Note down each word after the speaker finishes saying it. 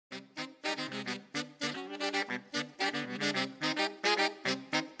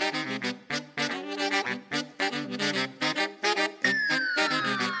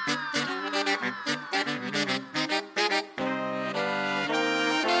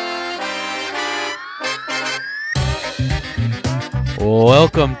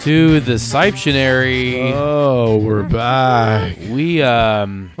Welcome to the Siptionary. Oh, we're back.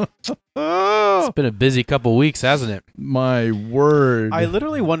 It's been a busy couple weeks, hasn't it? My word. I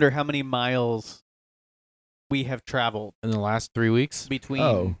literally wonder how many miles we have traveled In the last 3 weeks?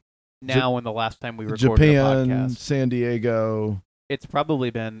 between now and the last time we recorded a Japan, podcast. San Diego. It's probably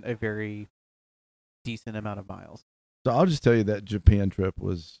been a very decent amount of miles. So I'll just tell you that Japan trip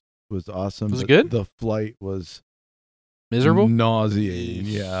was awesome. Was it but good? The flight was Miserable? nauseating.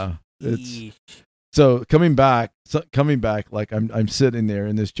 Yeah. It's Eesh. so coming back, like I'm sitting there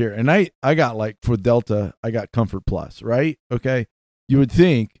in this chair, and I got, like, for Delta, I got Comfort Plus, right? Okay. You would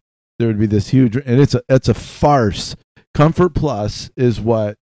think there would be this huge, and it's a farce. Comfort Plus is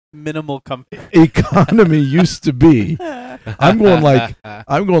what Minimal comfort. economy used to be. I'm going like,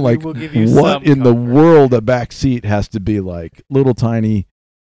 will give you what some in the comfort. world a back seat has to be like? Little tiny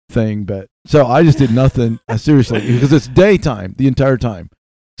thing. But so I just did nothing, seriously, because it's daytime the entire time.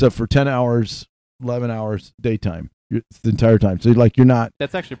 So for 10 hours, 11 hours, daytime, it's the entire time. So you're not,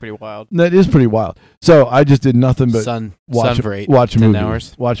 That's actually pretty wild. that is pretty wild. So I just did nothing but sun watch for 8, watch 10 movie,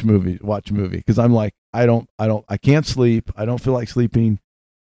 hours. watch movie. Because I'm like, I can't sleep. I don't feel like sleeping.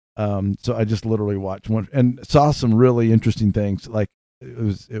 So I just literally watched one and saw some really interesting things. Like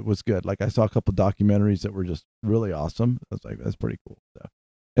it was good. Like I saw a couple of documentaries that were just really awesome. I was like, that's pretty cool. So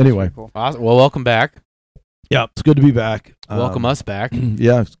anyway, Pretty cool. Awesome. Well, welcome back. yeah, it's good to be back. Welcome us back.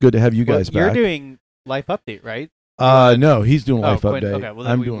 Yeah, it's good to have you guys You're back. doing life update, right? No, he's doing life Quinn- update. Okay, well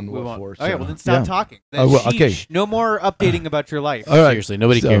then I'm we doing won't. workforce. Okay, so, well then stop yeah. talking. Oh, well, okay. Sheesh. No more updating about your life. All right. Seriously,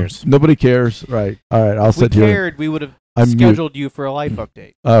 nobody So, cares. Nobody cares. Right. All right. I'll If we sit here. cared, we would have I'm mute. scheduled you for a life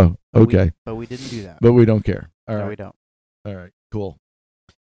update. Oh, But okay. but we didn't do that. But we don't care. All No, right. we don't. All right. Cool.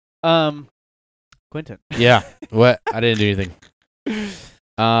 Quentin. Yeah. What? I didn't do anything.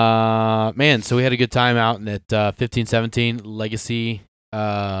 Man, so we had a good time out at 1517 Legacy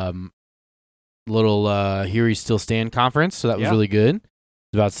little Here We Still Stand conference, so that was Yeah. really good.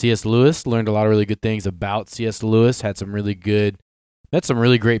 It's about C.S. Lewis. Learned a lot of really good things about C.S. Lewis. Met some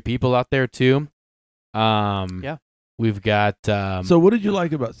really great people out there too. Yeah. We've got So what did you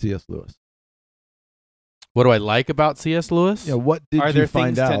like about C.S. Lewis? what do I like about C.S. Lewis? Yeah. What did Are you there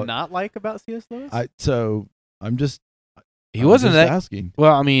find things out? to not like about C.S. Lewis? I'm just He wasn't that asking.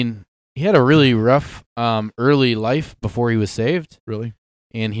 well, I mean, he had a really rough early life before he was saved. Really?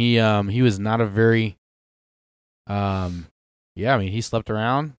 And he was not a very yeah, I mean, he slept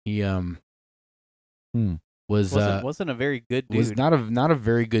around. He wasn't a very good dude. was not a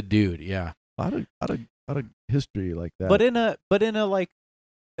very good dude. Yeah. A lot of history like that. but in a like,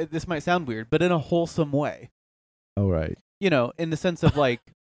 this might sound weird, but in a wholesome way. Oh, right. You know, in the sense of like,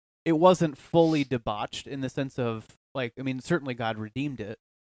 it wasn't fully debauched. In the sense of like, I mean, certainly God redeemed it,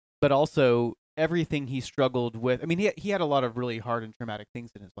 but also everything he struggled with. I mean, he had a lot of really hard and traumatic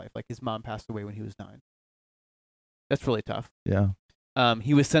things in his life. Like his mom passed away when he was 9. That's really tough. Yeah.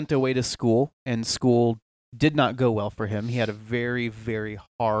 He was sent away to school, and school did not go well for him. He had a very, very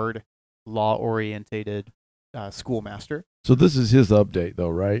hard, law-orientated schoolmaster. So this is his update, though,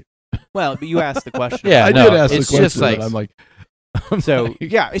 right? Well, but you asked the question. Yeah, I no, did ask the it's question. just like- but I'm like, So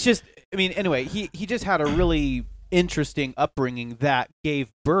yeah, it's just. I mean, anyway, he just had a really interesting upbringing that gave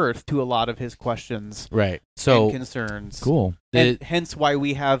birth to a lot of his questions Right. So and concerns. cool. And hence why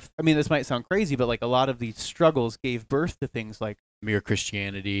we have. I mean, this might sound crazy, but like a lot of these struggles gave birth to things like, Mere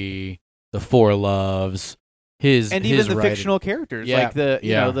Christianity, the Four Loves, his and his even the writing. fictional characters, Yeah, like the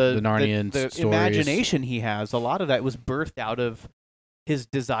yeah, the Narnian the stories. imagination he has. A lot of that was birthed out of his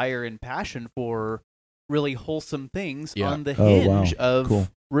desire and passion for really wholesome things Yeah. on the Oh, wow. hinge of Cool.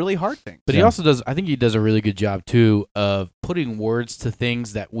 really hard things. But Yeah. he also does. I think he does a really good job too of putting words to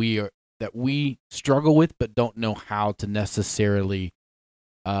things that we struggle with, but don't know how to necessarily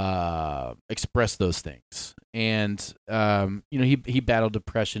express those things. And he battled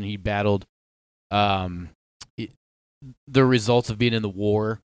depression. He battled the results of being in the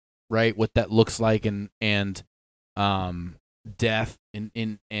war, right? What that looks like, and death,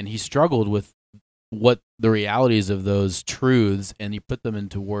 and he struggled with what the realities of those truths, and he put them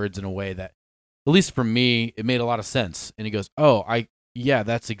into words in a way that, at least for me, it made a lot of sense. And he goes, oh,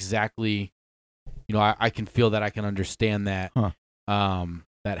 that's exactly, I can feel that, I can understand that. Huh.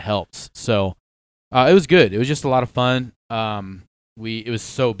 That helps. So it was good. It was just a lot of fun. It was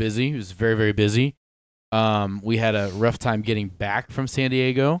so busy. It was very, very busy. We had a rough time getting back from San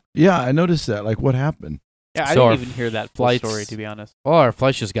Diego. Yeah, I noticed that. Like, what happened? Yeah, I So our didn't even hear that full flights- story, to be honest. Well, our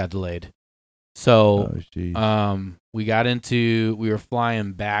flights just got delayed. So Oh, geez. we were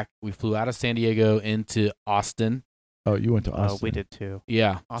flying back. We flew out of San Diego into Austin. Oh, you went to Oh, Austin. we did too.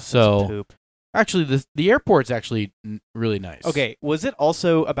 Yeah. Austin's So poop. Actually, the airport's actually really nice. Okay, was it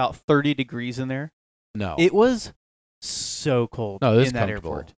also about 30 degrees in there? No. It was so cold No, it was in that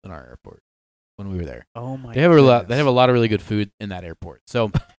comfortable airport. in our airport when we were there. Oh my They have a lot. They goodness. have a lot of really good food in that airport.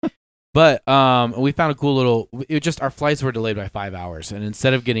 So, but we found a cool little. It just our flights were delayed by 5 hours, and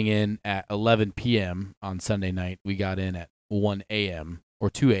instead of getting in at 11 p.m. on Sunday night, we got in at 1 a.m. or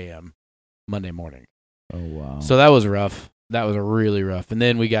 2 a.m. Monday morning. Oh wow. So that was rough. That was really rough. And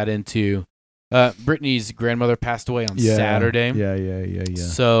then we got into Brittany's grandmother passed away on Saturday. Yeah.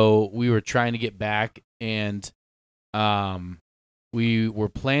 So we were trying to get back, and we were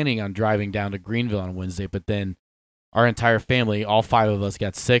planning on driving down to Greenville on Wednesday, but then our entire family, all 5 of us,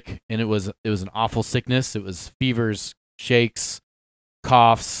 got sick, and it was an awful sickness. It was fevers, shakes,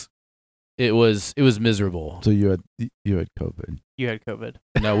 coughs. It was miserable. So you had COVID. You had COVID.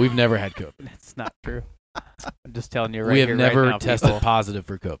 No, we've never had COVID. That's not true. I'm just telling you right We have here, never right now, tested people. positive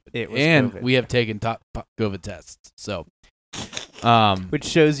for COVID, It was and COVID. we have taken COVID tests. So, Which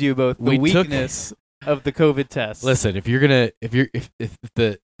shows you both the we took- weakness of the COVID test. listen, if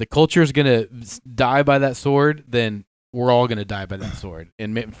the culture is gonna die by that sword, then we're all gonna die by that sword,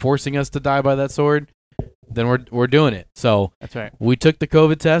 and forcing us to die by that sword, then we're doing it. So That's right. we took the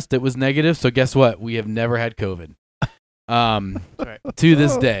COVID test; it was negative. So guess what? We have never had COVID. That's right. To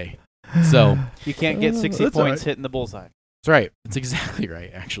this day. So You can't get 60 That's all points right. hitting the bullseye. that's right. That's exactly right.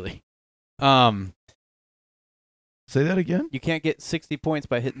 Actually, Say that again. You can't get 60 points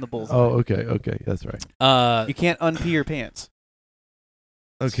by hitting the bullseye. Oh, okay. That's right. You can't unpee your pants.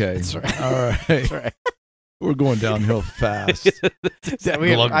 Okay. That's right. All right. That's right. We're going downhill fast. We-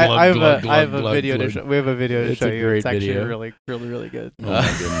 Glug, I, glug, I have glug, a, I have glug, a glug, video to glug. show. We have a video to It's show a you. great It's actually video. really, really, really good. Oh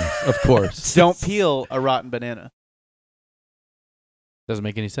my goodness. Of course. Don't peel a rotten banana. Doesn't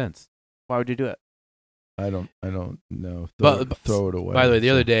make any sense. Why would you do it? I don't know. But- Throw it away. By the way, the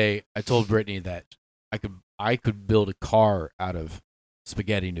So- other day I told Brittany that I could build a car out of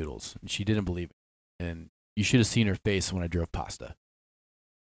spaghetti noodles, and she didn't believe it. And you should have seen her face when I drove pasta.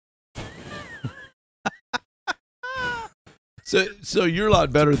 So you're a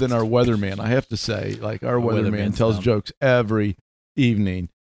lot better than our weatherman, I have to say. Like our Our weatherman weatherman's tells dumb. jokes every evening.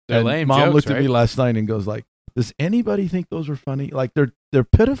 They're And lame Mom jokes, looked at right? me last night and goes like, "Does anybody think those are funny? Like they're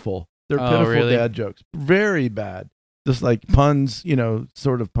pitiful. They're Oh, pitiful really? dad jokes. Very bad. Just like puns,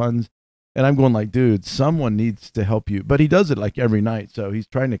 sort of puns." And I'm going like, "Dude, someone needs to help you." But he does it like every night, so he's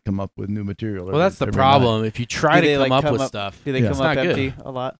trying to come up with new material. Well, that's the every night. problem. If you try Do to they, come like, up come with up- stuff, Do they Yeah. come It's up not good. empty a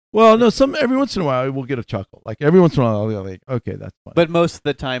lot? Well, no, every once in a while we'll get a chuckle. Like every once in a while I'll be like, "Okay, that's fun." But most of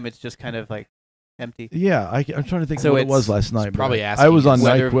the time, it's just kind of like empty. yeah, I'm trying to think So of what it it's- was last night. but probably I was asking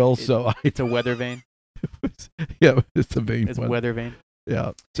on whether NyQuil, it- so It's a weather vane. yeah, it's a vein. It's one. weather vane.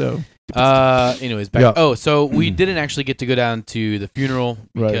 Yeah. So anyways, back. Yeah. Oh, so we didn't actually get to go down to the funeral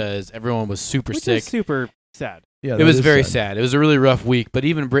Right. because everyone was super Which sick. is super sad. yeah, It that was is very sad. It was a really rough week. But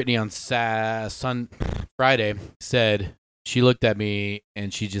even Brittany on Friday said, she looked at me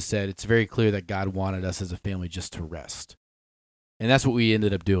and she just said, "It's very clear that God wanted us as a family just to rest." And that's what we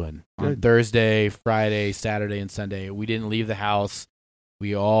ended up doing on Good. Thursday, Friday, Saturday, and Sunday. We didn't leave the house.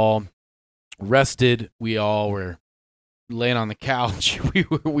 We all rested. We all were laying on the couch.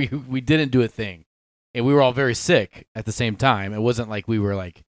 We didn't do a thing. And we were all very sick at the same time. It wasn't like we were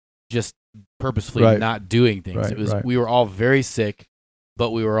like just purposefully Right. not doing things. Right, It was right. we were all very sick,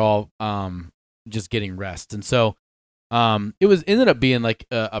 but we were all just getting rest. And so it ended up being like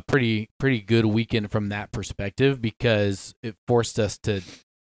a pretty good weekend from that perspective because it forced us to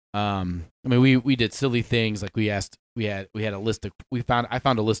I mean we did silly things like I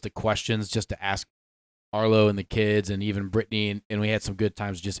found a list of questions just to ask Arlo and the kids and even Brittany and we had some good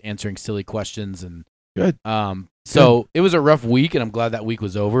times just answering silly questions and Good. So it was a rough week and I'm glad that week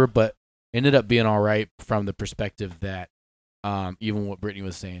was over, but ended up being all right from the perspective that even what Brittany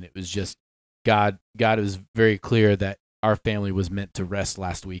was saying, it was just God was very clear that our family was meant to rest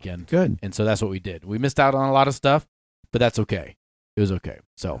last weekend. Good. And so that's what we did. We missed out on a lot of stuff, but that's okay. It was okay.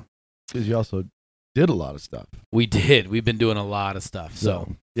 So Because you also did a lot of stuff. we did. We've been doing a lot of stuff.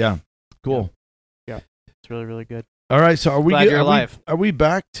 So yeah, cool. It's really, really good. All right, so are we Glad good? you're alive. Are we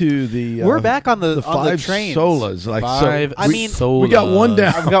back to the? We're back on the five trains. solas. Like five. so, I mean, we got one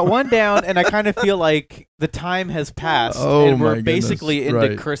down. I've got one down, and I kind of feel like the time has passed, Oh, and we're my goodness. basically into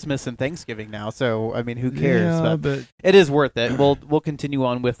Right. Christmas and Thanksgiving now. So I mean, who cares? Yeah, But but it is worth it. We'll continue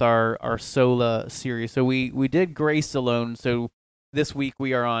on with our Sola series. So we did Grace alone. So this week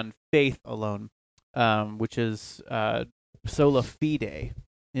we are on Faith alone, which is Sola Fide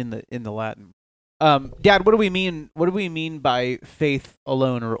in the Latin. Dad, what do we mean? What do we mean by faith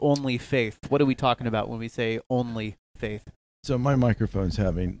alone or only faith? What are we talking about when we say only faith? So my microphone's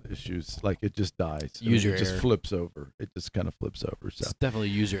having issues. Like it just dies. User It just error. flips over. It just kind of flips over. So It's definitely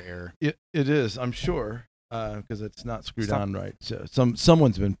user error. it is. I'm sure because it's not screwed Stop. on right. So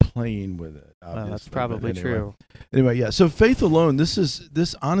someone's been playing with it. Well, Obviously. that's But probably anyway. true. Anyway, yeah. So faith alone. This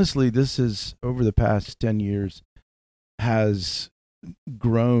is over the past 10 years has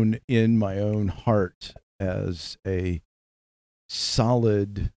grown in my own heart as a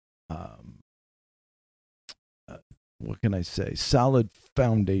solid. What can I say? Solid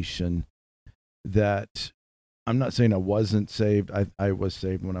foundation that I'm not saying I wasn't saved. I was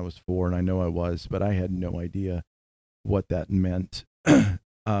saved when I was 4, and I know I was, but I had no idea what that meant.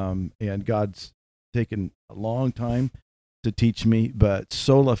 And God's taken a long time to teach me, but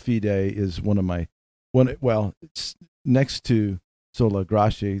Sola Fide is it's next to Sola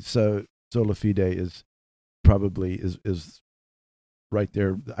Gratia. So Sola Fide is probably is right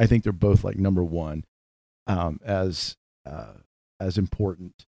there. I think they're both like number one. As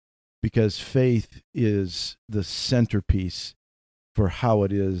important, because faith is the centerpiece for how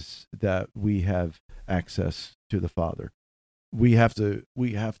it is that we have access to the Father. We have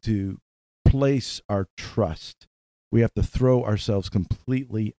to place our trust. We have to throw ourselves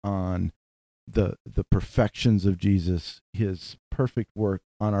completely on the perfections of Jesus, his perfect work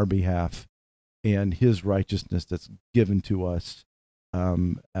on our behalf, and his righteousness that's given to us.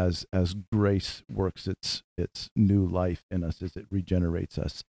 As grace works its new life in us, as it regenerates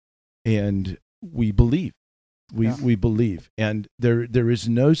us, and we believe, we believe, and there is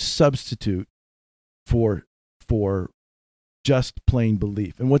no substitute for just plain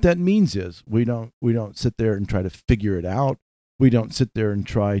belief. And what that means is we don't sit there and try to figure it out. We don't sit there and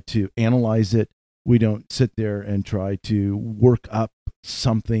try to analyze it. We don't sit there and try to work up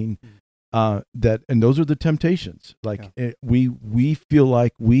something. And those are the temptations. Like we feel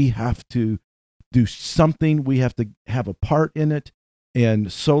like we have to do something. We have to have a part in it.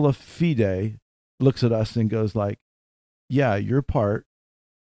 And Sola Fide looks at us and goes like, yeah, your part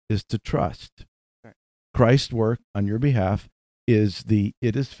is to trust. Right. Christ's work on your behalf is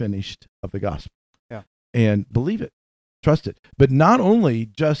it is finished of the gospel. Yeah. And believe it, trust it. But not only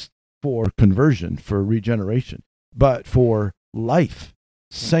just for conversion, for regeneration, but for life.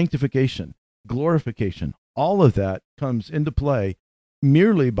 Sanctification, glorification, all of that comes into play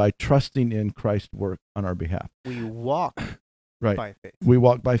merely by trusting in Christ's work on our behalf. We walk Right. by faith. We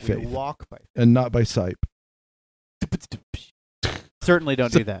walk by faith We walk by faith. and not by sight. Certainly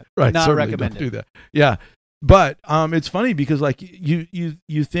don't do that. Right. Not certainly recommended. don't do that. Yeah. But it's funny because like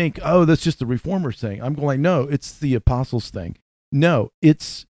you think, oh, that's just the reformers thing. I'm going, no, it's the apostles thing. No,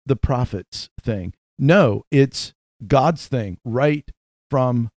 it's the prophets thing. No, it's God's thing right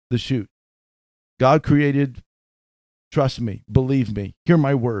from the shoot. God created, trust me, believe me, hear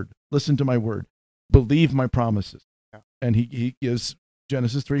my word, listen to my word, believe my promises. Yeah. And he gives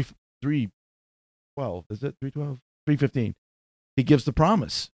Genesis 3:12, is it 3:12? 3:15. He gives the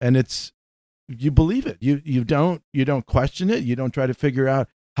promise, and it's, you believe it. You don't question it. You don't try to figure out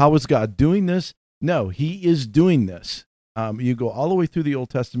how is God doing this. No, he is doing this. You go all the way through the Old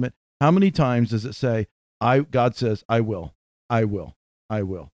Testament. How many times does it say, God says, I will, I will, I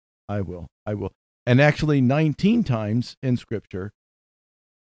will, I will, I will. And actually 19 times in Scripture,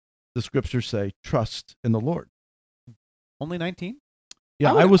 the Scriptures say, trust in the Lord. Only 19?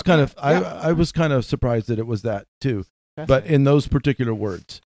 Yeah, I I was kind of yeah. I was kind of surprised that it was that too. But Fascinating. in those particular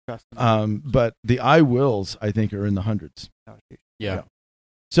words. Trust in the Lord. But the I wills, I think, are in the hundreds. Oh, geez. Yeah.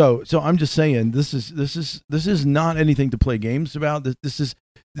 So I'm just saying this is not anything to play games about. This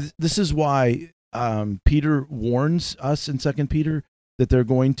is why Peter warns us in 2 Peter that they're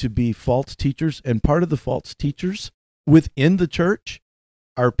going to be false teachers, and part of the false teachers within the church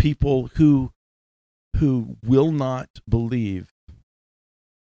are people who will not believe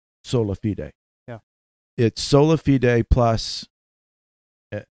sola fide. Yeah. It's sola fide plus,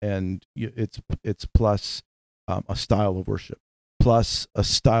 and it's plus a style of worship, plus a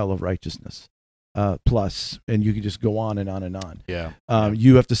style of righteousness, plus, and you can just go on and on and on. Yeah.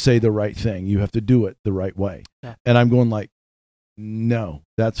 You have to say the right thing. You have to do it the right way. Yeah. And I'm going like, no,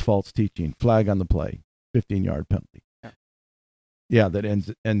 that's false teaching. Flag on the play, 15-yard penalty. Yeah,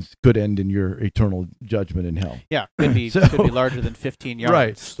 that could end in your eternal judgment in hell. Yeah, could be So- could be larger than 15 yards.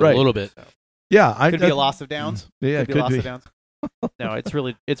 Right, Just right. a little bit. So, Yeah, could be a loss of downs. Yeah, could be a loss of downs. No, it's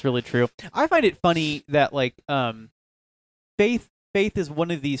really true. I find it funny that like faith is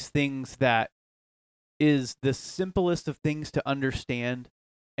one of these things that is the simplest of things to understand,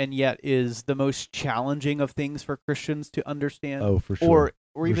 and yet is the most challenging of things for Christians to understand. Oh, for sure.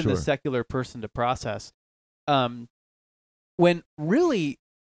 Or even the sure. secular person to process. When really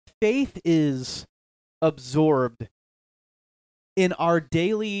faith is absorbed in our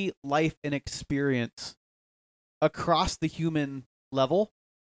daily life and experience across the human level,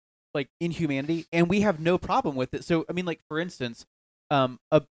 like in humanity, and we have no problem with it. So I mean, like for instance,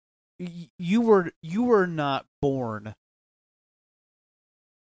 you were not born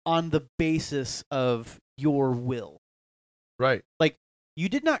on the basis of your will. Right. Like you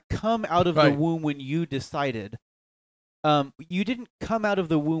did not come out of the womb when you decided. You didn't come out of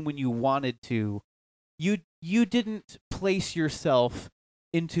the womb when you wanted to. You didn't place yourself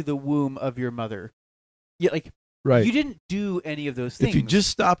into the womb of your mother. Right. You didn't do any of those things. If you just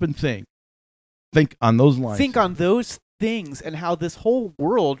stop and think on those lines. Think on those things and how this whole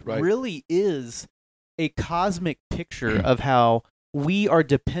world really is a cosmic picture of how we are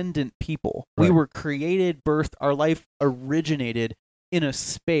dependent people. Right. We were created, birthed, our life originated in a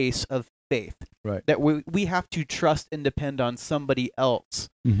space of faith. Right. That we have to trust and depend on somebody else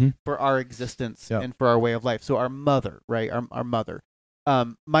for our existence and for our way of life. So our mother, right? Our mother.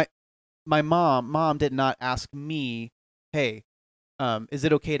 My mom did not ask me, hey, is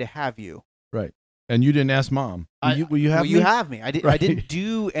it okay to have you? Right. And you didn't ask mom. Will you have me? You have me. I didn't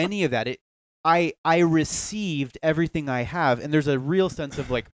do any of that. I received everything I have, and there's a real sense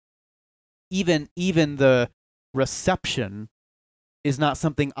of like, even the reception is not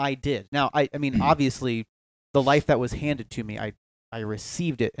something I did. Now, I mean, obviously, the life that was handed to me, I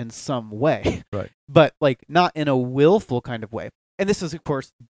received it in some way, right? But like not in a willful kind of way. And this is, of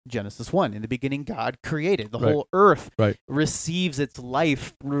course, Genesis 1. In the beginning, God created. The whole earth receives its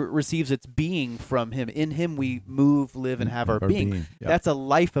life, receives its being from him. In him we move, live, and have our being. Yep. That's a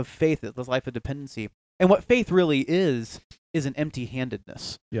life of faith. It's a life of dependency. And what faith really is an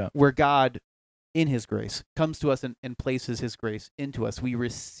empty-handedness. Yeah. Where God, in his grace, comes to us and places his grace into us. We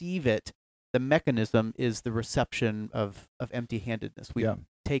receive it. The mechanism is the reception of empty-handedness. We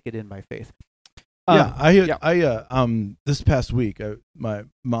take it in by faith. This past week, my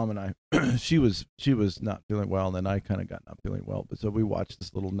mom and I, she was not feeling well, and then I kind of got not feeling well. But so we watched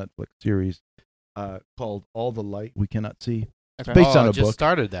this little Netflix series called "All the Light We Cannot See." It's based on a book. Just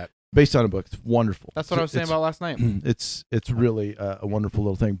started that. Based on a book. It's wonderful. That's what I was saying about last night. It's really a wonderful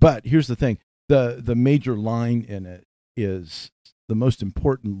little thing. But here's the thing: the major line in it is the most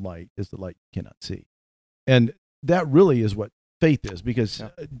important light is the light you cannot see, and that really is what faith is, because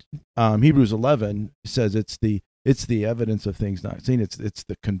Hebrews 11 says it's the evidence of things not seen. It's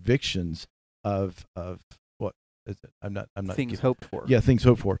the convictions of what is it? I'm not things hoped for. Yeah, things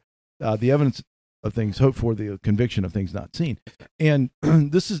hoped for. The evidence of things hoped for, the conviction of things not seen. And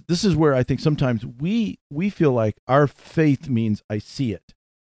this is where I think sometimes we feel like our faith means I see it.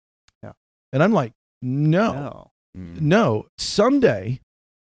 Yeah. And I'm like, no. Someday,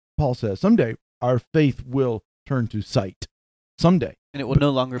 Paul says, someday our faith will turn to sight. Someday. And it will no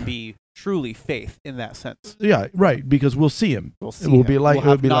longer be truly faith in that sense. Yeah, right, because we'll see him. We'll see it will him. be like we'll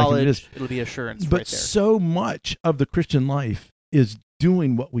have it'll be knowledge, like it is. It'll be assurance But right there. so much of the Christian life is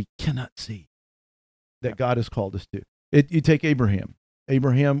doing what we cannot see that God has called us to. You take Abraham.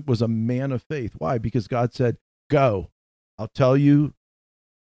 Abraham was a man of faith. Why? Because God said, "Go. I'll tell you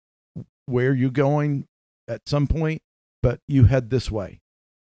where you're going at some point, but you head this way."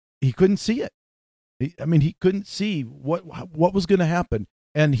 He couldn't see it. He couldn't see what was going to happen,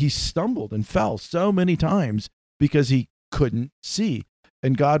 and he stumbled and fell so many times because he couldn't see.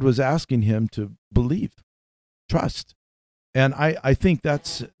 And God was asking him to believe, trust. And I think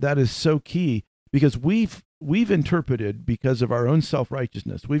that is so key, because we've interpreted, because of our own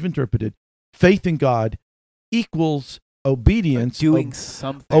self-righteousness, we've interpreted faith in God equals obedience. Doing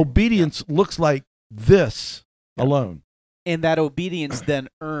something. Obedience looks like this alone. And that obedience then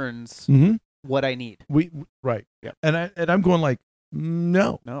earns what I need. Right. Yep. And I'm going like,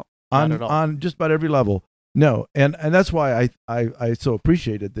 no, not at all. On just about every level. No. And that's why I so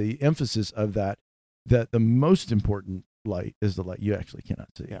appreciated the emphasis of that the most important light is the light you actually cannot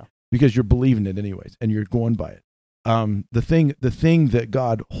see. Yeah. Because you're believing it anyways, and you're going by it. The thing that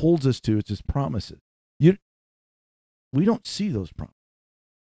God holds us to is his promises. We don't see those promises.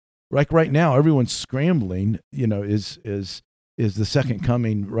 Like right now, everyone's scrambling, is the second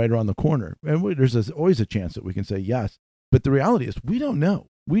coming right around the corner? And there's always a chance that we can say yes. But the reality is we don't know.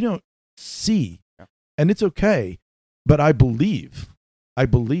 We don't see. Yeah. And it's okay. But I believe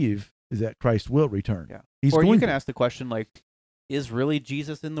that Christ will return. Yeah. He's or going you can to. ask the question, like, is really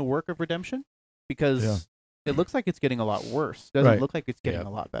Jesus in the work of redemption? Because it looks like it's getting a lot worse. Doesn't look like it's getting a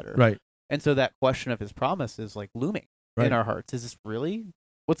lot better. Right. And so that question of his promise is like looming in our hearts. Is this really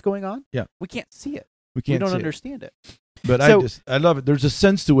what's going on? Yeah. We can't see it. We don't understand it. But I love it. There's a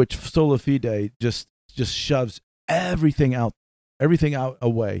sense to which Sola Fide just shoves everything out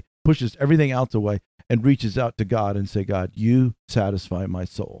away, pushes everything out the way, and reaches out to God and say, God, you satisfy my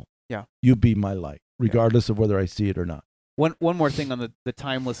soul. Yeah. You be my light, regardless of whether I see it or not. One more thing on the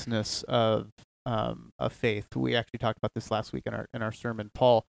timelessness of faith. We actually talked about this last week in our sermon.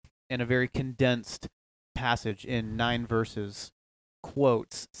 Paul, in a very condensed passage in 9 verses,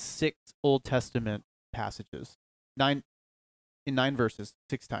 quotes 6 Old Testament passages. In 9 verses,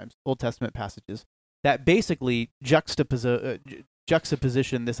 6 times, Old Testament passages that basically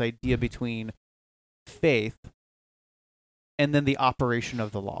juxtaposition this idea between faith and then the operation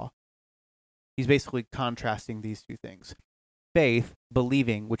of the law. He's basically contrasting these two things. Faith,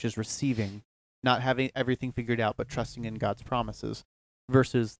 believing, which is receiving, not having everything figured out, but trusting in God's promises,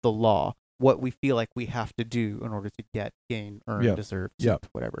 versus the law, what we feel like we have to do in order to get, gain, earn, deserve,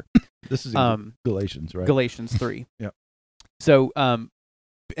 whatever. This is in Galatians, right? Galatians 3. Yeah. So, and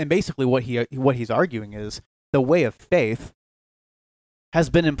basically what he's arguing is the way of faith has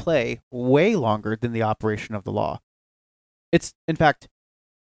been in play way longer than the operation of the law. It's, in fact,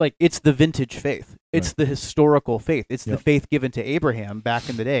 like it's the vintage faith. It's the historical faith. It's the faith given to Abraham back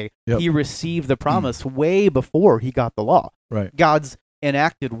in the day. He received the promise way before he got the law. Right. God's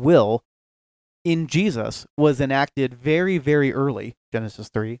enacted will in Jesus was enacted very, very early, Genesis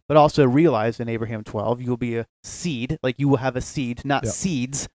 3, but also realized in Abraham 12, you will be a seed, like you will have a seed, not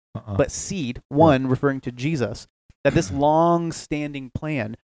seeds, but seed, one referring to Jesus, that this long-standing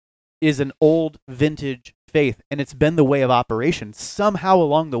plan is an old vintage faith, and it's been the way of operation. Somehow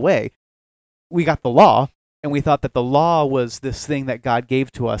along the way, we got the law, and we thought that the law was this thing that God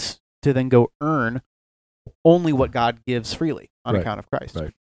gave to us to then go earn only what God gives freely on account of Christ.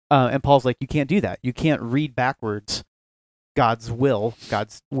 Right. And Paul's like, you can't do that. You can't read backwards God's will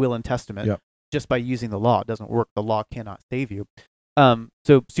and testament just by using the law. It doesn't work. The law cannot save you.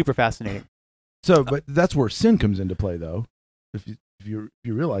 So super fascinating. So, but that's where sin comes into play, though. If you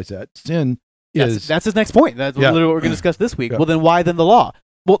realize that sin is that's his next point. That's literally what we're going to discuss this week. Well, then why then the law?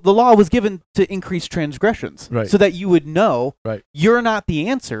 Well, the law was given to increase transgressions, so that you would know you're not the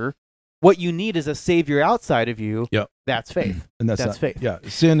answer. What you need is a savior outside of you. That's faith. And that's faith. Yeah,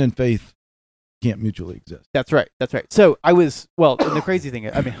 sin and faith can't mutually exist. That's right. That's right. So and the crazy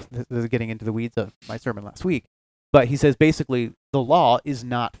thing, I mean, this is getting into the weeds of my sermon last week, but he says basically the law is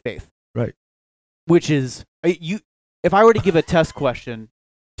not faith. Right. Which is, if I were to give a test question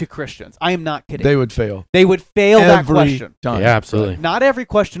to Christians, I am not kidding. They would fail. They would fail that question. Time. Yeah, absolutely. Not every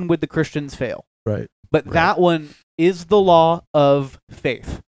question would the Christians fail. Right. But that one is the law of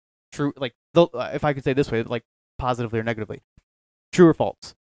faith. True, like if I could say this way, like positively or negatively, true or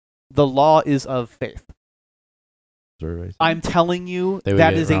false? The law is of faith. I'm telling you,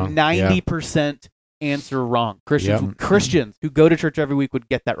 that is a 90% answer wrong. Christians who go to church every week would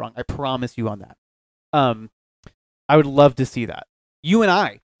get that wrong. I promise you on that. I would love to see that. You and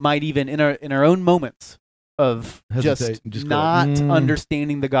I might even in our own moments of just not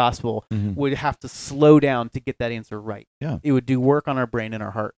understanding the gospel would have to slow down to get that answer right. Yeah. It would do work on our brain and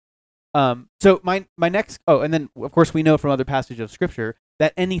our heart. So my next and then of course we know from other passages of scripture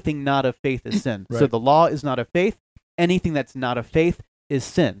that anything not of faith is sin. So the law is not of faith. Anything that's not of faith is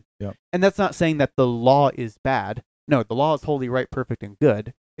sin. Yeah. And that's not saying that the law is bad. No, the law is holy, right, perfect, and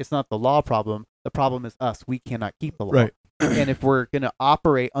good. It's not the law problem. The problem is us. We cannot keep the law. Right. And if we're going to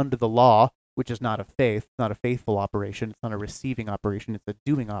operate under the law, which is not of faith, not a faithful operation, it's not a receiving operation, it's a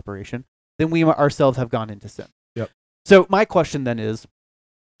doing operation, then we ourselves have gone into sin. Yep. So my question then is,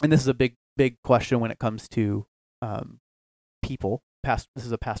 and this is a big question when it comes to people. This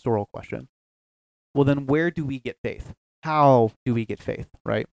is a pastoral question. Well, then where do we get faith? How do we get faith,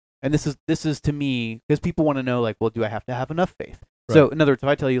 right? And this is to me, because people want to know, like, well, do I have to have enough faith? Right. So in other words, if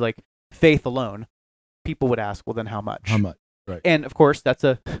I tell you like faith alone, people would ask, well, then how much? How much? Right. And of course, that's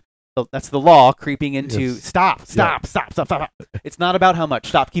the law creeping into stop. It's not about how much.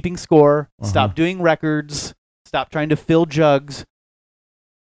 Stop keeping score. Stop doing records. Stop trying to fill jugs.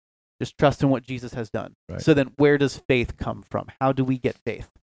 Just trust in what Jesus has done. Right. So then where does faith come from? How do we get faith?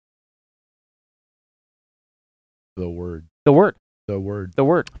 The word.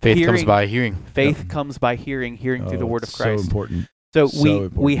 Faith comes by hearing. Faith comes by hearing through the word of Christ. So important. So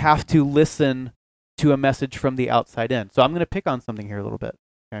we have to listen to a message from the outside in. So I'm going to pick on something here a little bit.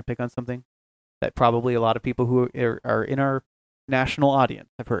 Can I pick on something that probably a lot of people who are in our national audience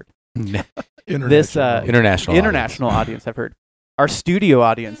have heard? International audience have heard. Our studio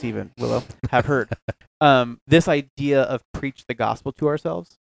audience even, Willow, have heard. This idea of preach the gospel to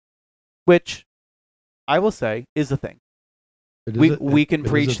ourselves, which I will say is a thing. We can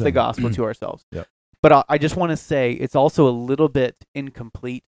preach the gospel to ourselves. Yep. But I just want to say it's also a little bit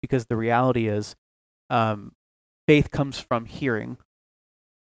incomplete because the reality is faith comes from hearing.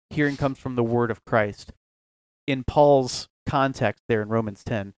 hearing comes from the word of Christ. In Paul's context there in Romans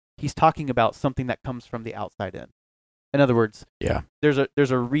 10, he's talking about something that comes from the outside in. In other words, there's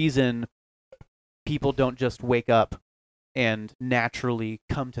a reason people don't just wake up and naturally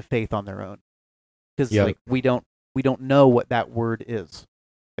come to faith on their own. Because like we don't know what that word is,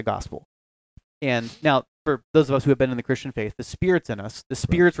 the gospel. And now for those of us who have been in the Christian faith, the Spirit's in us. The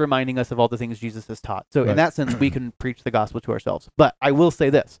Spirit's reminding us of all the things Jesus has taught. So in that sense, we can preach the gospel to ourselves. But I will say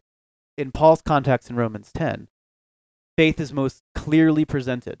this. In Paul's context in Romans 10, faith is most clearly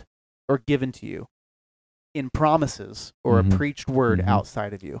presented or given to you in promises or a preached word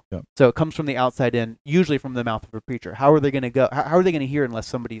outside of you. Yep. So it comes from the outside in, usually from the mouth of a preacher. How are they going to go? How are they going to hear unless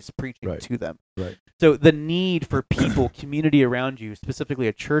somebody's preaching to them? Right. So the need for people, community around you, specifically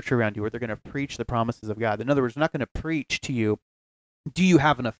a church around you, where they're going to preach the promises of God. In other words, they're not going to preach to you, do you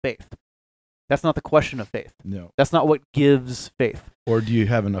have enough faith? That's not the question of faith. No. That's not what gives faith. Or do you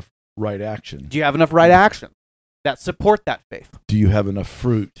have enough right action? Do you have enough right action that support that faith? Do you have enough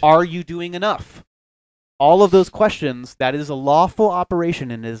fruit? Are you doing enough? All of those questions, that is a lawful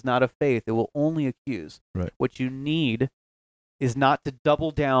operation and is not of faith. It will only accuse. Right. What you need is not to double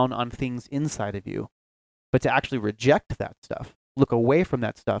down on things inside of you, but to actually reject that stuff, look away from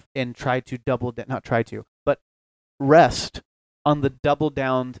that stuff, and try to but rest on the double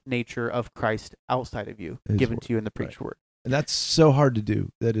down nature of Christ outside of you, given to you in the preached word. And that's so hard to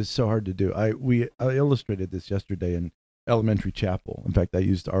do. That is so hard to do. I illustrated this yesterday in elementary chapel. In fact, I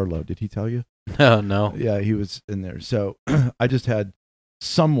used Arlo. Did he tell you? Oh, no. Yeah, he was in there. So I just had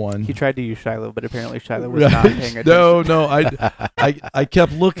someone. He tried to use Shiloh, but apparently Shiloh was not paying attention. No. I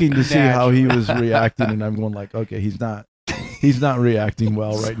kept looking to see how he was reacting, and I'm going like, okay, he's not reacting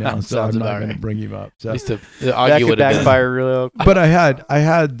well right now, so I'm not going to bring him up. So that could backfire real quick. But I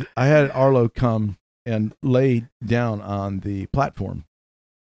had Arlo come and lay down on the platform,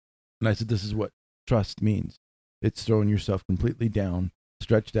 and I said, "This is what trust means. It's throwing yourself completely down,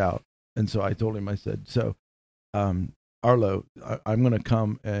 stretched out." And so I told him, I said, "So, Arlo, I'm going to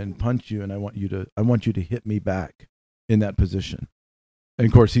come and punch you, and I want you to hit me back in that position." And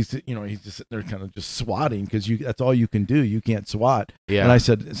of course, he's just sitting there kind of just swatting, because that's all you can do. You can't swat. Yeah. And I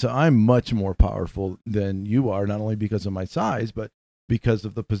said, "So I'm much more powerful than you are, not only because of my size, but because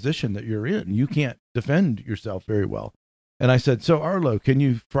of the position that you're in. You can't defend yourself very well." And I said, "So Arlo, can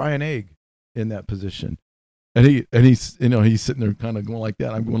you fry an egg in that position?" And he's sitting there kind of going like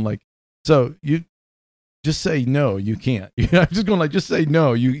that. I'm going like, "So you just say no, you can't." I'm just going like, "Just say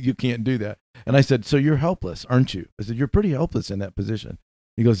no, you can't do that." And I said, "So you're helpless, aren't you?" I said, "You're pretty helpless in that position."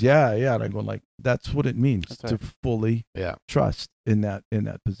 He goes, yeah. And I'm going like, that's what it means to fully trust in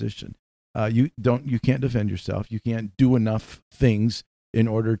that position. You can't defend yourself. You can't do enough things in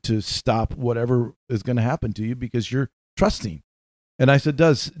order to stop whatever is going to happen to you, because you're trusting. And I said,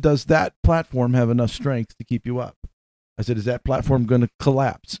 does that platform have enough strength to keep you up? I said, is that platform going to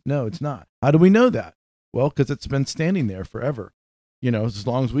collapse? No, it's not. How do we know that? Well, because it's been standing there forever. As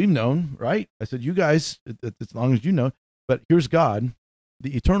long as we've known, right? I said, you guys, as long as you know. But here's God,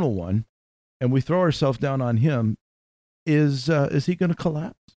 the eternal one, and we throw ourselves down on him. Is he going to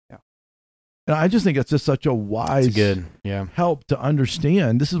collapse? Yeah. And I just think it's just such a wise help to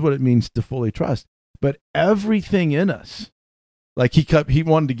understand. This is what it means to fully trust. But everything in us, like he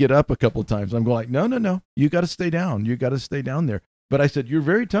wanted to get up a couple of times. I'm going like, no, you got to stay down. You got to stay down there. But I said, you're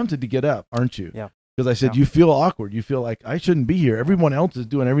very tempted to get up, aren't you? Yeah. Because I said, you feel awkward. You feel like I shouldn't be here. Everyone else is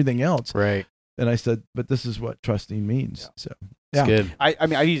doing everything else. Right. And I said, but this is what trusting means. Yeah. So it's good. I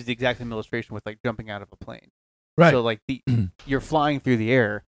mean, I used the exact same illustration with like jumping out of a plane. Right. So like you're flying through the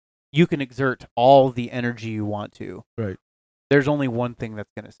air, you can exert all the energy you want to. Right. There's only one thing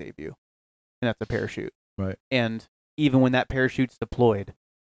that's going to save you, and that's a parachute. Right. And even when that parachute's deployed,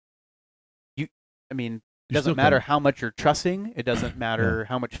 it doesn't matter how much you're trusting. It doesn't matter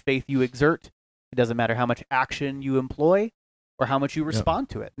how much faith you exert. It doesn't matter how much action you employ or how much you respond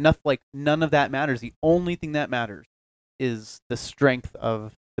to it. None of that matters. The only thing that matters is the strength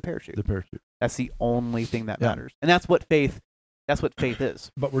of the parachute. The parachute. That's the only thing that matters. And that's what faith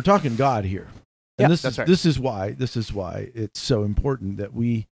is. But we're talking God here. And that's right. This is why it's so important that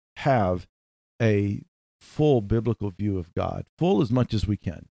we have a full biblical view of God, full as much as we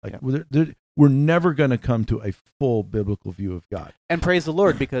can. We're never going to come to a full biblical view of God. And praise the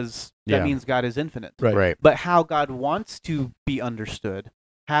Lord, because that means God is infinite. Right. But how God wants to be understood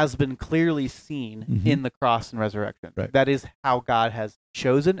has been clearly seen in the cross and resurrection. Right. That is how God has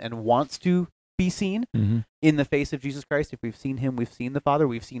chosen and wants to be seen in the face of Jesus Christ. If we've seen him, we've seen the Father.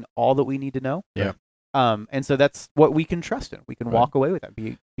 We've seen all that we need to know. Yeah. And so that's what we can trust in. We can walk away with that.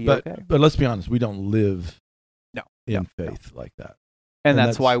 Be okay. But let's be honest, we don't live in faith like that. And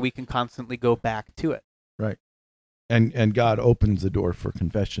that's why we can constantly go back to it. Right. And God opens the door for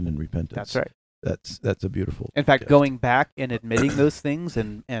confession and repentance. That's right. That's a beautiful In fact, gift. going back and admitting those things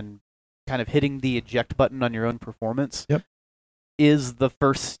and kind of hitting the eject button on your own performance is the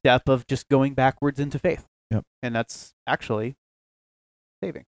first step of just going backwards into faith. Yep. And that's actually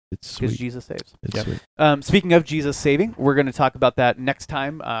saving. It's Because sweet. Jesus saves. It's sweet. Speaking of Jesus saving, we're going to talk about that next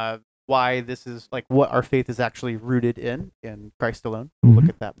time. Why this is like what our faith is actually rooted in Christ alone. We'll look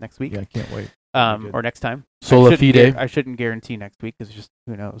at that next week. Yeah, I can't wait. Or next time. Sola Fide. I shouldn't guarantee next week because just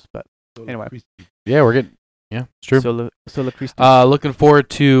who knows. But anyway, Yeah, we're good. Yeah, it's true. Sola Christi. Looking forward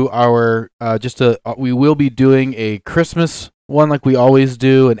to our we will be doing a Christmas one like we always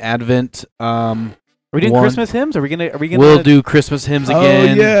do, an Advent. Are we doing one. Christmas hymns? Are we gonna? We'll do Christmas hymns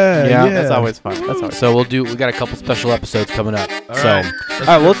again. Oh, yeah. That's always fun. That's always. So we got a couple special episodes coming up. All so right. All right.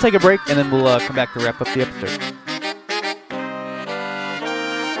 Well, let's take a break and then we'll come back to wrap up the episode.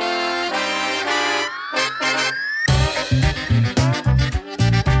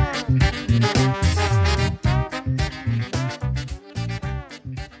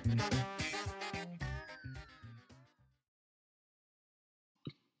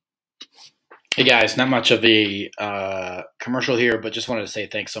 Hey guys, not much of a commercial here, but just wanted to say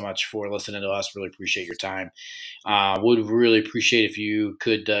thanks so much for listening to us. Really appreciate your time. Would really appreciate if you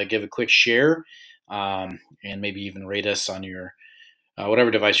could give a quick share and maybe even rate us on your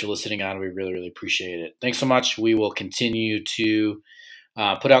whatever device you're listening on. We really, really appreciate it. Thanks so much. We will continue to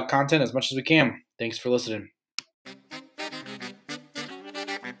put out content as much as we can. Thanks for listening.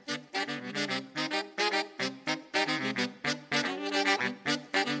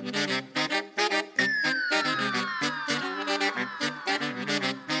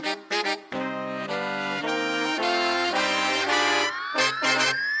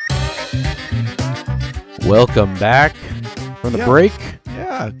 welcome back from the Yeah. break.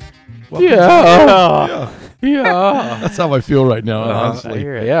 Yeah. Welcome Yeah. Yeah. Yeah. That's how I feel right now, I honestly.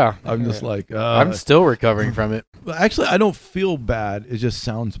 hear it. Yeah. I'm just like, I'm still recovering from it. actually, I don't feel bad. It just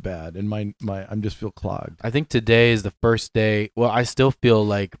sounds bad. And I'm just feel clogged. I think today is the first day. Well, I still feel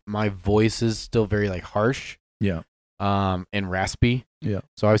like my voice is still very like harsh. Yeah. And raspy. Yeah.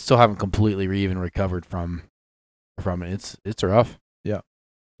 So I still haven't completely even recovered from it. It's rough.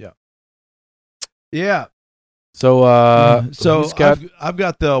 Yeah. So so who's got I've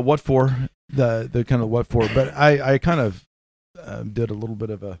got the what for, the kind of what for, but I kind of did a little bit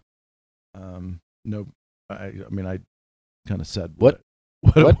of a no. I mean I kind of said What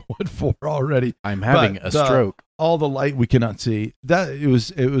for already. I'm having But a the- stroke. All the light we cannot see. That it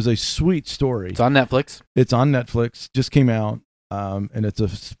was a sweet story. It's on Netflix. It's on Netflix. Just came out, and it's a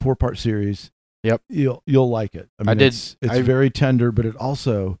 4-part series. Yep. You'll like it. I mean, It's very tender, but it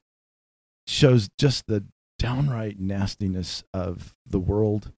also shows just the downright nastiness of the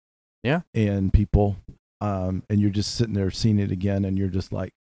world. Yeah. And people, and you're just sitting there seeing it again, and you're just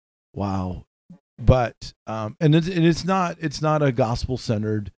like, wow. But and it's not a gospel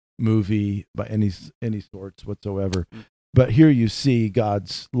centered movie by any sorts whatsoever. But here you see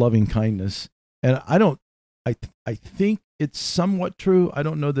God's loving kindness, and I think it's somewhat true. I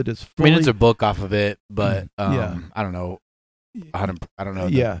don't know that it's fully. I mean, it's a book off of it, but Yeah. I don't know. I don't know.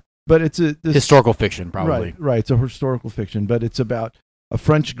 Yeah, but it's a Historical fiction, probably. Right. It's a historical fiction, but it's about a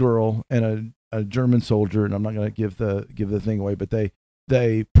French girl and a German soldier, and I'm not going to give the thing away, but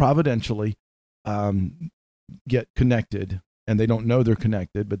they providentially get connected, and they don't know they're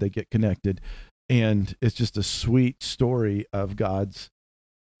connected, but they get connected, and it's just a sweet story of God's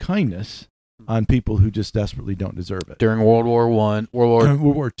kindness on people who just desperately don't deserve it. During World War I, World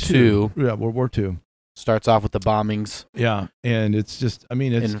War II. Yeah, World War II. starts off with the bombings Yeah, and it's just, I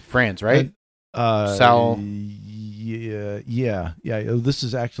mean, it's in France, right? Sal. Yeah. This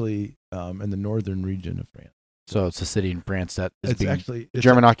is actually in the northern region of France. So it's a city in France that is It's being actually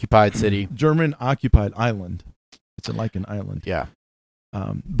German-occupied city. German occupied island. It's like an island. Yeah.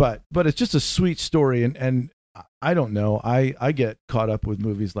 But it's just a sweet story, and I don't know. I get caught up with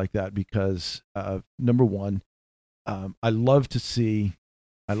movies like that because number one, I love to see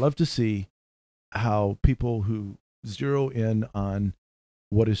how people who zero in on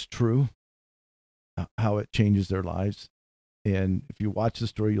what is true, how it changes their lives. And if you watch the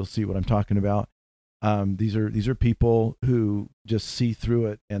story, you'll see what I'm talking about. These are people who just see through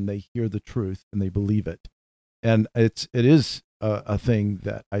it, and they hear the truth and they believe it. And it is a thing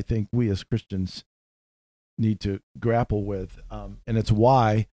that I think we as Christians need to grapple with. And it's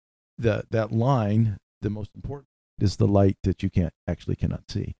why that line, the most important, is the light that you cannot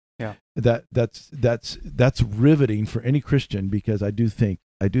see. Yeah. That's riveting for any Christian, because I do think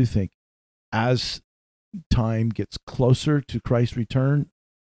as time gets closer to Christ's return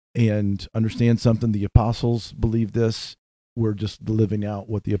and understand something, the apostles believe this, we're just living out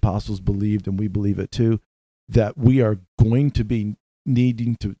what the apostles believed, and we believe it too, that we are going to be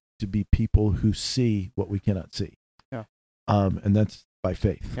needing to be people who see what we cannot see. Yeah. And that's by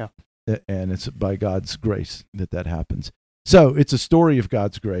faith. Yeah. And it's by God's grace that happens. So it's a story of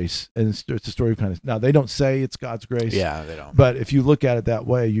God's grace, and it's a story of kindness. Now, they don't say it's God's grace. Yeah, they don't. But if you look at it that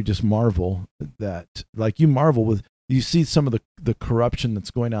way, you just marvel that, like you marvel with, you see some of the corruption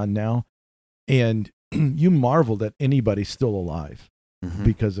that's going on now, and you marvel that anybody's still alive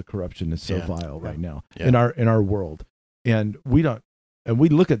because the corruption is so vile right now in our world. And we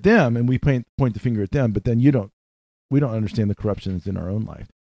look at them and we point the finger at them, but then we don't understand the corruption that's in our own life.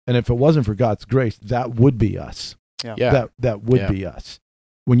 And if it wasn't for God's grace, that would be us. Yeah. That would be us.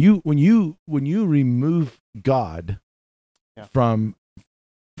 When you remove God from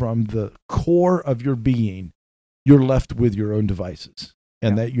the core of your being, you're left with your own devices,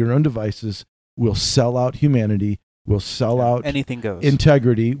 and that your own devices will sell out humanity, will sell out anything goes.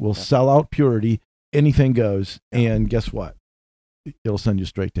 Integrity, will sell out purity. Anything goes, and guess what? It'll send you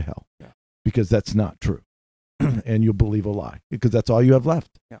straight to hell because that's not true, and you'll believe a lie because that's all you have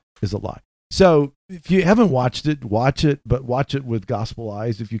left is a lie. So if you haven't watched it, watch it, but watch it with gospel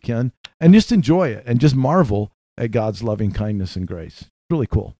eyes if you can, and just enjoy it and just marvel at God's loving kindness and grace. Really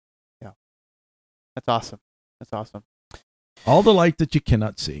cool. Yeah. That's awesome. That's awesome. All the light that you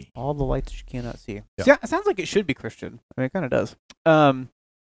cannot see. All the light that you cannot see. Yeah. See, it sounds like it should be Christian. I mean, it kind of does.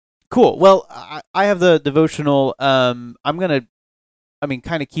 Cool. Well, I have the devotional. I'm going to,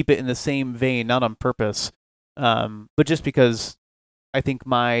 kind of keep it in the same vein, not on purpose, but just because I think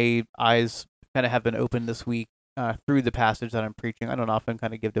my eyes kind of have been opened this week through the passage that I'm preaching. I don't often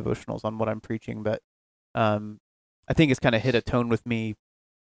kind of give devotionals on what I'm preaching, but I think it's kind of hit a tone with me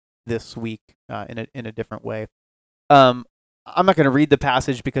this week in a different way. I'm not going to read the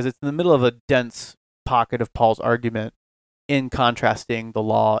passage because it's in the middle of a dense pocket of Paul's argument in contrasting the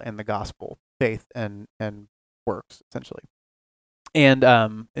law and the gospel, faith and works, essentially. And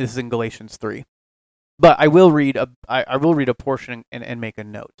this is in Galatians 3. But I will read a portion and make a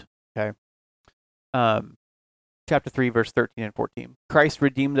note. Okay. Chapter 3, verse 13 and 14. Christ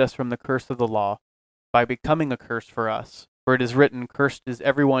redeemed us from the curse of the law by becoming a curse for us. For it is written, "Cursed is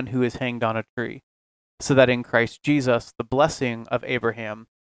everyone who is hanged on a tree," so that in Christ Jesus the blessing of Abraham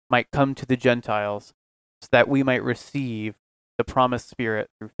might come to the Gentiles, so that we might receive the promised Spirit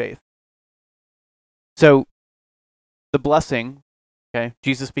through faith. So the blessing, okay,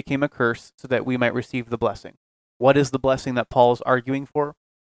 Jesus became a curse so that we might receive the blessing. What is the blessing that Paul is arguing for?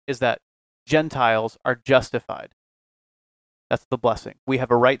 Is that Gentiles are justified. That's the blessing. We have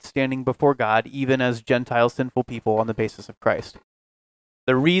a right standing before God, even as Gentile sinful people, on the basis of Christ.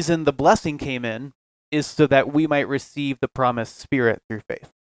 The reason the blessing came in is so that we might receive the promised Spirit through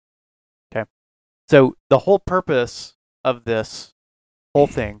faith. Okay? So the whole purpose of this whole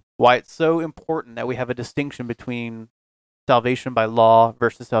thing, why it's so important that we have a distinction between salvation by law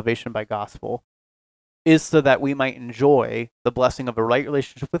versus salvation by gospel, is so that we might enjoy the blessing of a right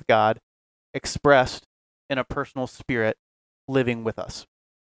relationship with God expressed in a personal Spirit living with us.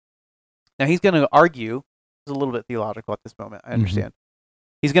 Now he's going to argue, it's a little bit theological at this moment, I understand.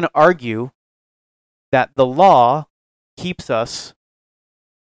 He's going to argue that the law keeps us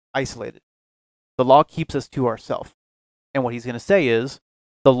isolated. The law keeps us to ourselves. And what he's going to say is,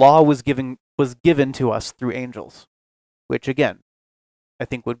 the law was given to us through angels, which again, I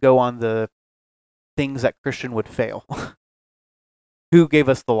think would go on the things that Christian would fail. Who gave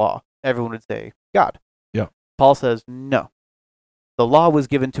us the law? Everyone would say, God. Yeah. Paul says, no. The law was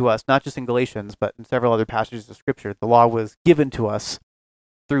given to us, not just in Galatians, but in several other passages of Scripture. The law was given to us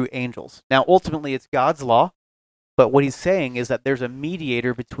through angels. Now, ultimately, it's God's law, but what he's saying is that there's a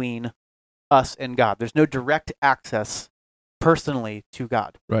mediator between us and God. There's no direct access personally to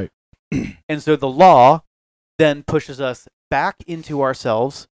God. Right. And so the law then pushes us back into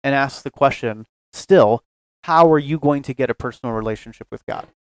ourselves and asks the question, still, how are you going to get a personal relationship with God?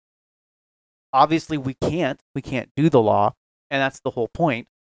 Obviously, we can't do the law, and that's the whole point,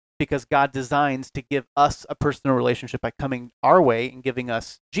 because God designs to give us a personal relationship by coming our way and giving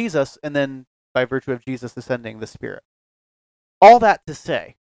us Jesus, and then by virtue of Jesus ascending, the Spirit. All that to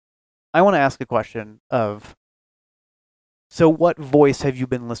say, I want to ask a question of, so what voice have you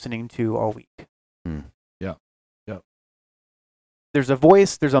been listening to all week? Yeah. There's a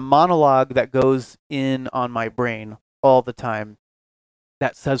voice, there's a monologue that goes in on my brain all the time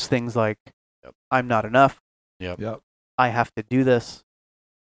that says things like, I'm not enough. Yep. I have to do this.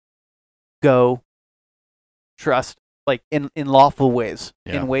 Go. Trust. like in lawful ways,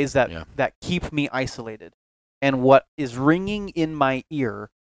 Yeah. in ways that Yeah. that keep me isolated. And what is ringing in my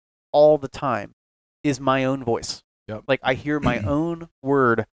ear all the time is my own voice. Yep. Like I hear my own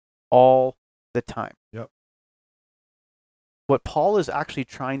word all the time. Yep. What Paul is actually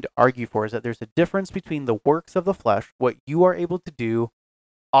trying to argue for is that there's a difference between the works of the flesh, what you are able to do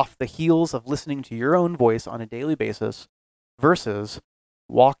off the heels of listening to your own voice on a daily basis, versus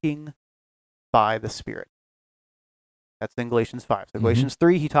walking by the Spirit. That's in Galatians 5. So Galatians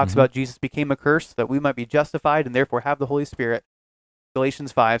 3, he talks about Jesus became a curse so that we might be justified and therefore have the Holy Spirit.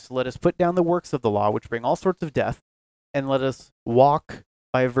 Galatians 5, so let us put down the works of the law, which bring all sorts of death, and let us walk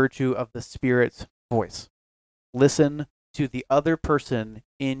by virtue of the Spirit's voice. Listen to the other person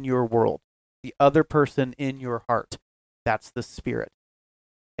in your world, the other person in your heart. That's the Spirit.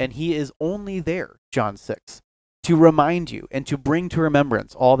 And he is only there, John 6, to remind you and to bring to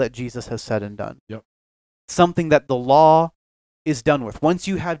remembrance all that Jesus has said and done. Yep. Something that the law is done with. Once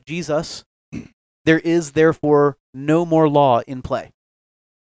you have Jesus, there is therefore no more law in play.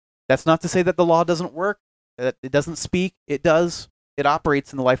 That's not to say that the law doesn't work, that it doesn't speak. It does. It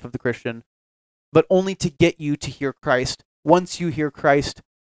operates in the life of the Christian, but only to get you to hear Christ. Once you hear Christ,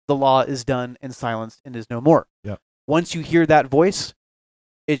 the law is done and silenced and is no more. Yep. Once you hear that voice,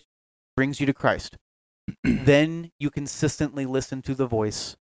 it brings you to Christ. Then you consistently listen to the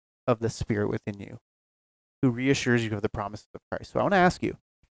voice of the Spirit within you, who reassures you of the promises of Christ. So I want to ask you,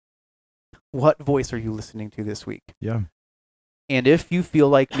 what voice are you listening to this week? Yeah. And if you feel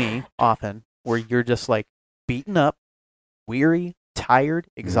like me often, where you're just like beaten up, weary, tired,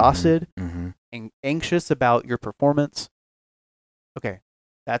 exhausted, and anxious about your performance, okay,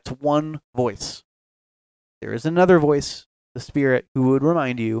 that's one voice. There is another voice, the Spirit, who would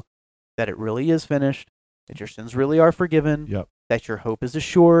remind you that it really is finished, that your sins really are forgiven, Yep. that your hope is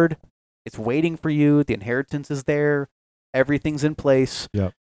assured, it's waiting for you, the inheritance is there, everything's in place.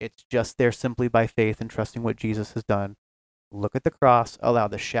 Yep. It's just there simply by faith and trusting what Jesus has done. Look at the cross, allow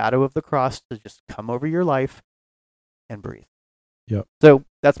the shadow of the cross to just come over your life and breathe. Yep. So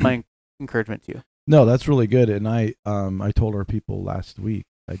that's my encouragement to you. No, that's really good. And I told our people last week,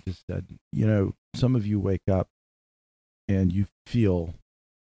 I just said, some of you wake up and you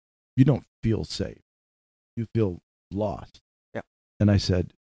don't feel safe. You feel lost. Yeah. And I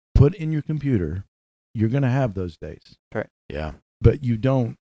said, put in your computer, you're going to have those days. Right. Yeah. But you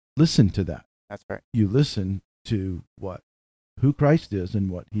don't listen to that. That's right. You listen to who Christ is and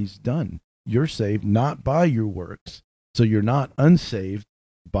what he's done. You're saved not by your works. So you're not unsaved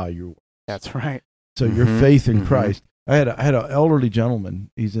by your works. That's right. So your faith in Christ. I had an elderly gentleman,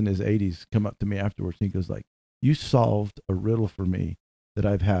 he's in his 80s, come up to me afterwards and he goes like, you solved a riddle for me that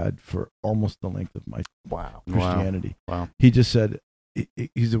I've had for almost the length of my Christianity. Wow. He just said, he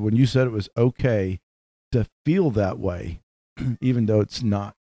said, when you said it was okay to feel that way, even though it's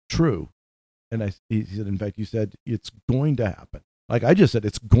not true. And he said, in fact, you said it's going to happen. Like I just said,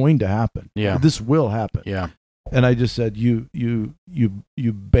 it's going to happen. Yeah. This will happen. Yeah. And I just said, you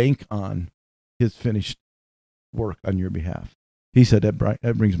bank on his finished work on your behalf. He said, that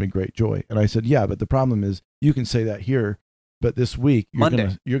brings me great joy. And I said, yeah, but the problem is you can say that here, but this week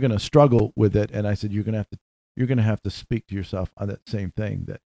you're gonna struggle with it. And I said, you're gonna have to speak to yourself on that same thing,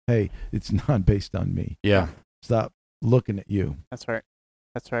 that hey, it's not based on me. Yeah. Stop looking at you. That's right.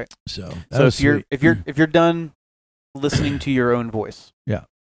 That's right. So if you're done listening to your own voice, yeah,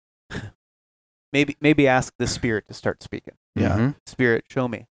 maybe ask the Spirit to start speaking. Yeah. Spirit, show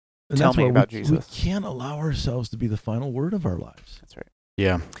me. And Tell that's me why about we Jesus. can't allow ourselves to be the final word of our lives. That's right.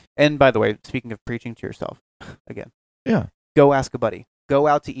 Yeah. And by the way, speaking of preaching to yourself, again, Yeah. go ask a buddy. Go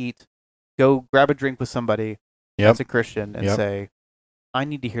out to eat. Go grab a drink with somebody that's a Christian and say, I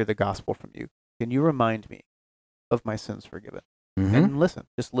need to hear the gospel from you. Can you remind me of my sins forgiven? And listen.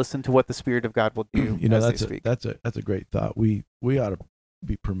 Just listen to what the Spirit of God will do as they speak. That's a great thought. We ought to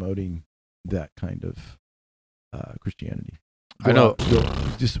be promoting that kind of Christianity. I know.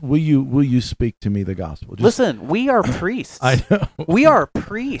 Just will you speak to me the gospel? Listen, we are priests. I know. We are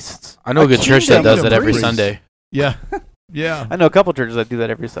priests. I know a good church that does that every priests. Sunday. Yeah. Yeah. I know a couple churches that do that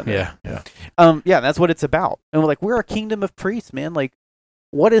every Sunday. Yeah. Yeah. Yeah, that's what it's about. And we're a kingdom of priests, man. Like,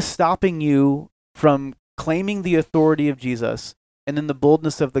 what is stopping you from claiming the authority of Jesus and in the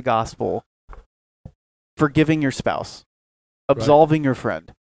boldness of the gospel, forgiving your spouse, absolving your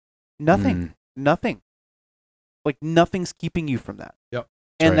friend? Nothing. Nothing. Like, nothing's keeping you from that. Yep.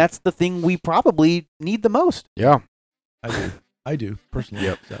 And that's the thing we probably need the most. Yeah. I do personally.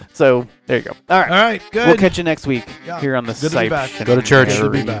 Yep. So there you go. All right. Good. We'll catch you next week Yeah. here on the Good to be back. Sipe Go to church. Good to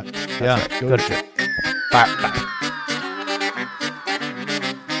be back. That's Yeah. right. Go to church. Bye.